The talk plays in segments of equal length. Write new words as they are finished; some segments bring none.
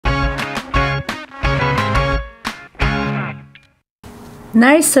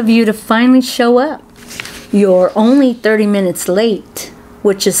Nice of you to finally show up. You're only 30 minutes late,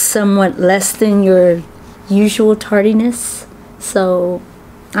 which is somewhat less than your usual tardiness, so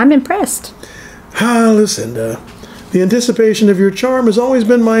I'm impressed. Lucinda, the anticipation of your charm has always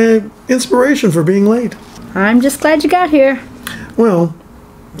been my inspiration for being late. I'm just glad you got here. Well,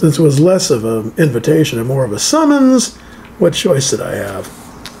 since it was less of an invitation and more of a summons, what choice did I have?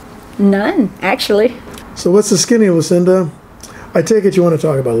 None, actually. So what's the skinny, Lucinda? I take it you want to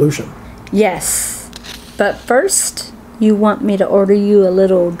talk about Lucien. Yes. But first, you want me to order you a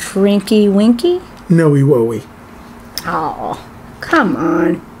little drinky-winky? No-y woey. Oh, come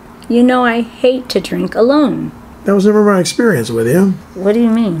on. You know I hate to drink alone. That was never my experience with you. What do you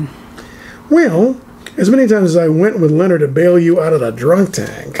mean? Well, as many times as I went with Leonard to bail you out of the drunk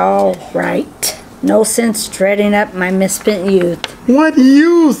tank. All right. No sense dreading up my misspent youth. What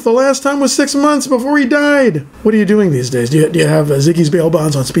youth? The last time was 6 months before he died. What are you doing these days? Do you have Ziggy's bail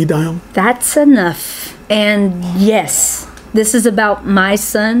bonds on speed dial? That's enough. And yes, this is about my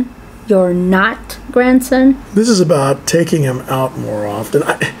son, your not grandson. This is about taking him out more often.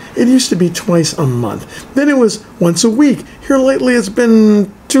 It used to be twice a month. Then it was once a week. Here lately it's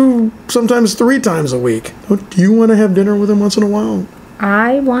been 2, sometimes 3 times a week. Do you want to have dinner with him once in a while?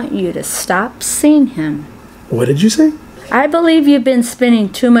 I want you to stop seeing him. What did you say? I believe you've been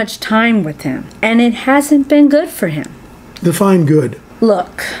spending too much time with him, and it hasn't been good for him. Define good.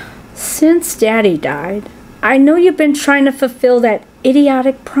 Look, since Daddy died, I know you've been trying to fulfill that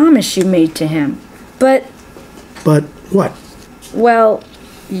idiotic promise you made to him. But what? Well,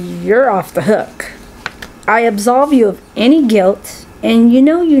 you're off the hook. I absolve you of any guilt, and you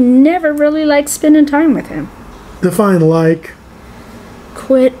know you never really liked spending time with him. Define like.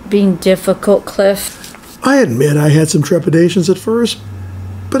 Quit being difficult, Cliff. I admit I had some trepidations at first,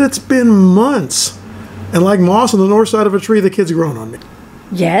 but it's been months. And like moss on the north side of a tree, the kid's grown on me.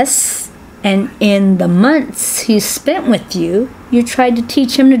 Yes, and in the months he spent with you, you tried to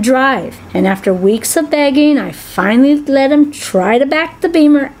teach him to drive. And after weeks of begging, I finally let him try to back the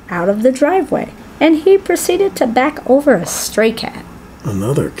Beamer out of the driveway. And he proceeded to back over a stray cat.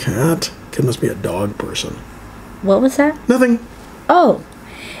 Another cat? Kid must be a dog person. What was that? Nothing. Oh,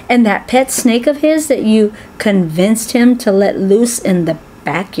 and that pet snake of his that you convinced him to let loose in the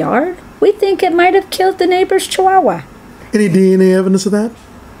backyard? We think it might have killed the neighbor's chihuahua. Any DNA evidence of that?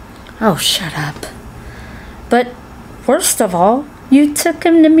 Oh, shut up. But worst of all, you took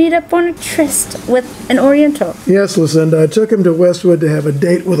him to meet up on a tryst with an Oriental. Yes, Lucinda. I took him to Westwood to have a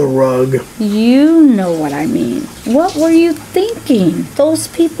date with a rug. You know what I mean. What were you thinking? Those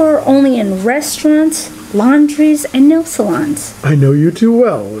people are only in restaurants, laundries, and nail salons. I know you too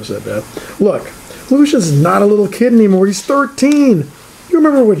well, Lucinda. Look, Lucian's not a little kid anymore. He's 13. You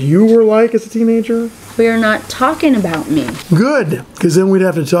remember what you were like as a teenager? We're not talking about me. Good, because then we'd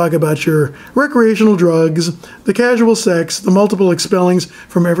have to talk about your recreational drugs, the casual sex, the multiple expellings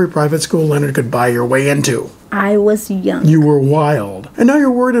from every private school Leonard could buy your way into. I was young. You were wild. And now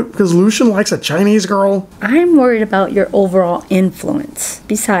you're worried because Lucien likes a Chinese girl? I'm worried about your overall influence.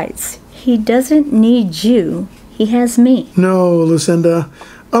 Besides, he doesn't need you. He has me. No, Lucinda.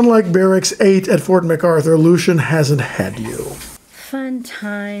 Unlike Barracks 8 at Fort MacArthur, Lucien hasn't had you. Fun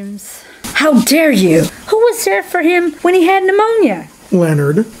times. How dare you? Who was there for him when he had pneumonia?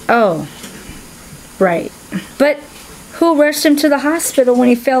 Leonard. Oh, right. But who rushed him to the hospital when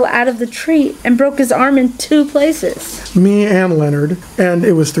he fell out of the tree and broke his arm in 2 places? Me and Leonard. And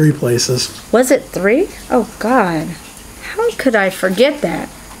it was 3 places. Was it 3? Oh, God. How could I forget that?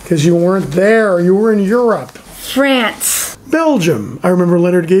 Because you weren't there. You were in Europe. France. Belgium. I remember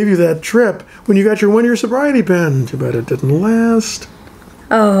Leonard gave you that trip when you got your 1-year sobriety pen. Too bad it didn't last.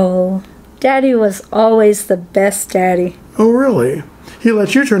 Oh, Daddy was always the best daddy. Oh, really? He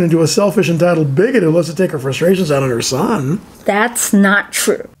let you turn into a selfish, entitled bigot who loves to take her frustrations out on her son. That's not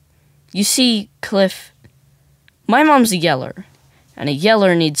true. You see, Cliff, my mom's a yeller, and a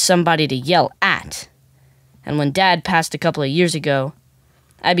yeller needs somebody to yell at. And when Dad passed a couple of years ago,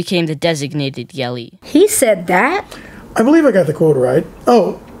 I became the designated yelly. He said that? I believe I got the quote right.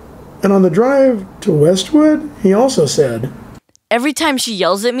 Oh, and on the drive to Westwood, he also said, "Every time she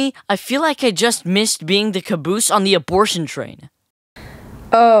yells at me, I feel like I just missed being the caboose on the abortion train."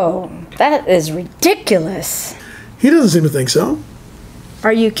 Oh, that is ridiculous. He doesn't seem to think so.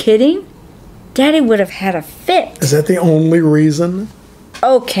 Are you kidding? Daddy would have had a fit. Is that the only reason?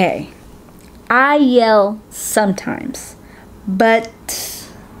 Okay, I yell sometimes, but,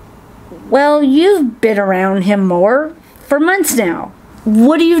 well, you've been around him more for months now.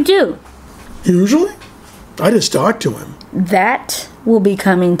 What do you do? Usually? I just talk to him. That will be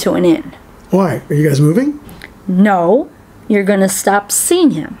coming to an end. Why? Are you guys moving? No, you're going to stop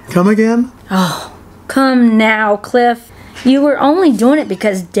seeing him. Come again? Oh, come now, Cliff. You were only doing it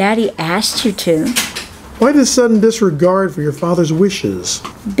because Daddy asked you to. Why this sudden disregard for your father's wishes?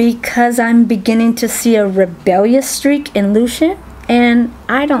 Because I'm beginning to see a rebellious streak in Lucien, and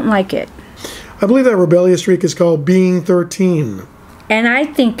I don't like it. I believe that rebellious streak is called being 13. And I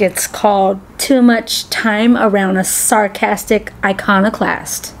think it's called too much time around a sarcastic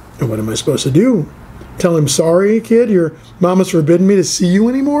iconoclast. And what am I supposed to do? Tell him, sorry, kid, your mom has forbidden me to see you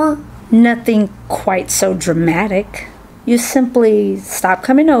anymore? Nothing quite so dramatic. You simply stop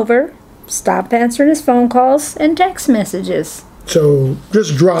coming over, stop answering his phone calls and text messages. So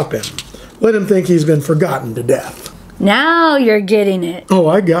just drop him. Let him think he's been forgotten to death. Now you're getting it. Oh,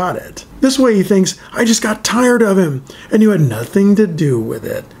 I got it. This way he thinks, I just got tired of him, and you had nothing to do with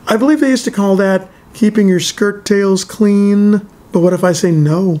it. I believe they used to call that keeping your skirt tails clean. But what if I say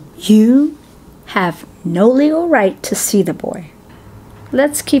no? You have no legal right to see the boy.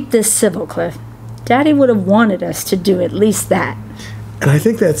 Let's keep this civil, Cliff. Daddy would have wanted us to do at least that. And I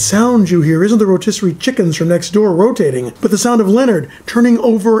think that sound you hear isn't the rotisserie chickens from next door rotating, but the sound of Leonard turning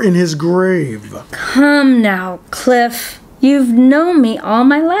over in his grave. Come now, Cliff. You've known me all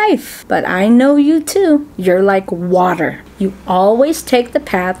my life, but I know you too. You're like water. You always take the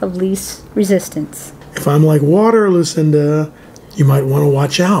path of least resistance. If I'm like water, Lucinda, you might want to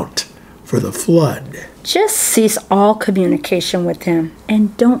watch out for the flood. Just cease all communication with him,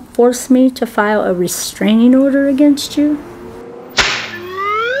 and don't force me to file a restraining order against you.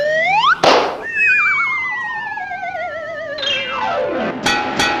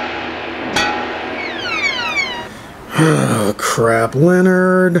 Oh, crap,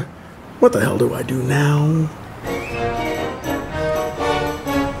 Leonard. What the hell do I do now?